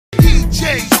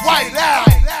DJ's white out.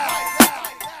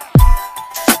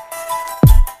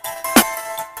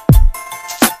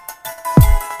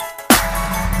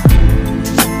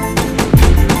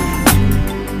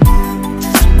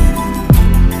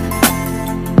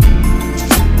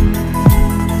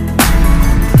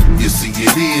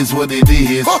 It is what it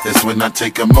is. That's when I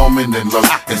take a moment and look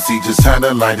and see just how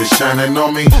the light is shining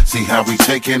on me. See how we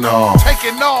taking off.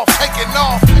 Taking off, taking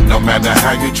off. No matter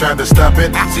how you try to stop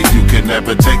it, see you can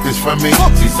never take this from me.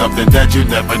 See something that you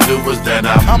never knew was that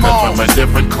I'm cut from a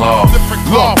different cloth. Different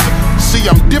cloth. See,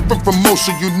 I'm different from most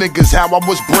of you niggas. How I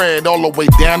was bred, all the way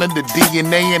down to the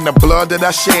DNA and the blood that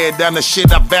I shed, down the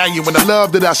shit I value and the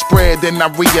love that I spread. Then I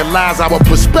realize our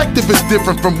perspective is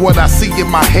different from what I see in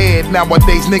my head.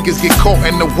 Nowadays, niggas get caught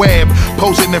in the web,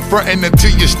 posing and fronting until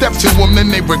you step to them, then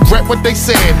they regret what they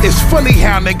said. It's funny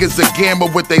how niggas are gamble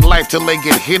with their life till they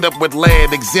get hit up with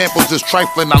lead. Examples is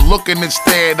trifling, I'm looking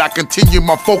instead. I continue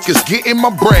my focus, getting my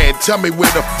bread. Tell me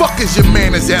where the fuck is your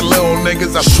man? Is that little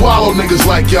niggas? I swallow niggas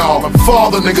like y'all, and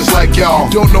father niggas like y'all.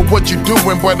 Don't know what you're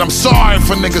doing, but I'm sorry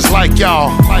for niggas like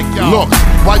y'all. Look,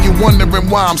 while you wondering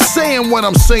why I'm saying what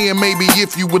I'm saying, maybe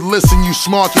if you would listen, you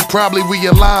smart, you probably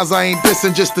realize I ain't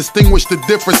dissing, just distinguish the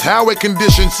difference. How it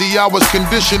conditioned, see I was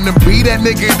conditioned to be that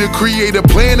nigga to create a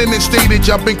plan in the stage.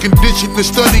 I've been conditioned to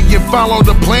study and follow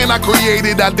the plan I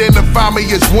created. Identify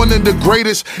me as one of the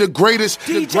greatest, the greatest,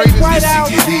 the greatest.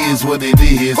 You see, it is what it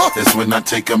is. That's when I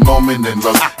take a moment and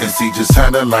look and see just how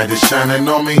the light is shining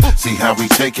on me. See how we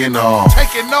taking off.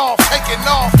 Taking off, taking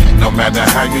off. No matter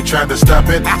how you try to stop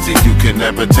it, see you can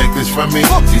never take this from me.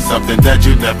 See something that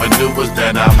you never knew was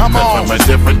that I'm cut from a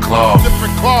different cloth.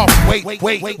 Different cloth.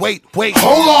 Wait.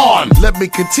 Hold on. Let me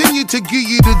continue to give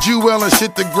you the jewel and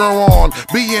shit to grow on.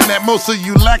 Being that most of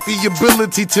you lack the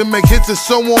ability to make hits and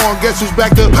so on. Guess who's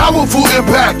back to powerful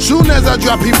impact? Soon as I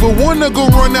drop, people wanna go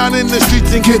run out in the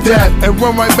streets and get that, and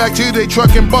run right back to their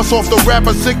truck and bust off the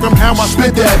rapper sick from how I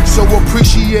spit that. So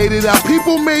appreciate it. How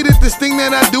people made it. This thing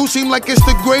that I do seem like it's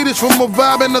the greatest. From a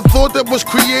vibe and a thought that was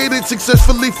created,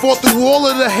 successfully fought through all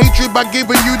of the hatred by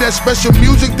giving you that special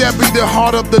music that be the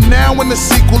heart of the now and the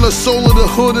sequel, the soul of the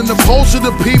hood and the pulse of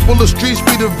the people. The streets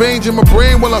be the veins in my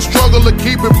brain while I struggle to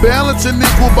keep it balanced and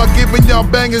equal by giving y'all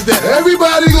bangers that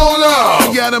everybody gon' know.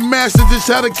 You gotta master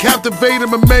just how to captivate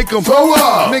them and make them throw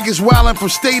up. Niggas wildin' from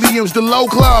stadiums to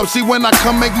low clubs. See, when I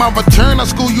come make my return, I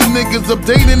school you niggas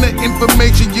updating the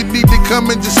information. You need to come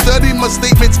and just study my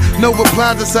statements. No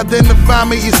reply, just identify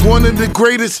me as one of the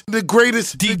greatest, the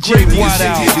greatest. DJ White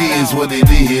out. It is what it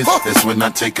is. That's when I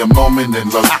take a moment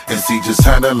and look and see just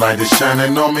how the light is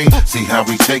shining on me. See how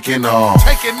we taking off.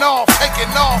 Taking off,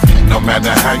 taking off. No matter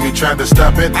how you try to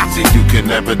stop it, see you can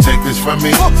never take this from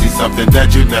me. See something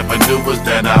that you never knew was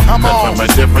that I'm cut from a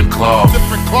different cloth.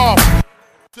 Different cloth.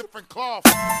 Different cloth.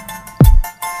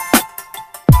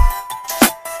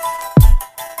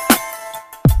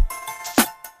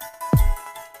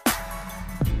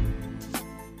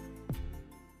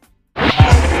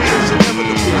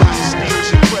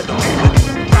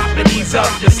 Properties of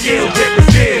the skill,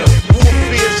 different skill.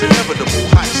 Warfare is inevitable,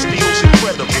 hot steel's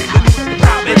incredible.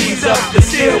 Properties of the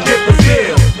skill, different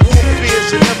skill. Warfare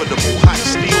is inevitable, hot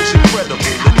steel's incredible.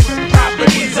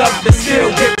 Properties of the skill,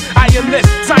 I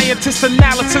enlist scientist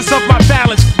analysis of my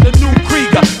balance. The new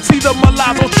Krieger, see the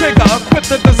Malazzo trigger, equipped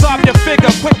to dissolve your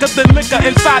figure quicker than liquor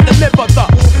inside the liver. The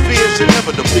warfare is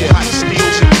inevitable, hot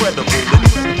steel's incredible.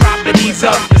 Properties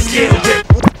of the skill,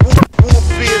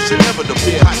 warfare is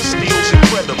inevitable, hot steel's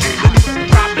incredible.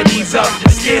 Properties of the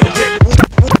skill,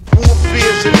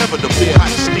 warfare is inevitable,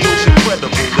 hot steel's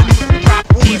incredible.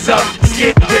 Properties of the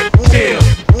skill,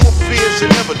 warfare is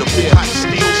inevitable, hot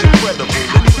steel's incredible.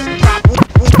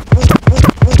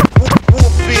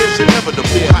 Warfare is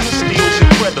inevitable, hot steel's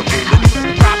incredible.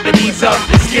 Properties of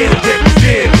the skill,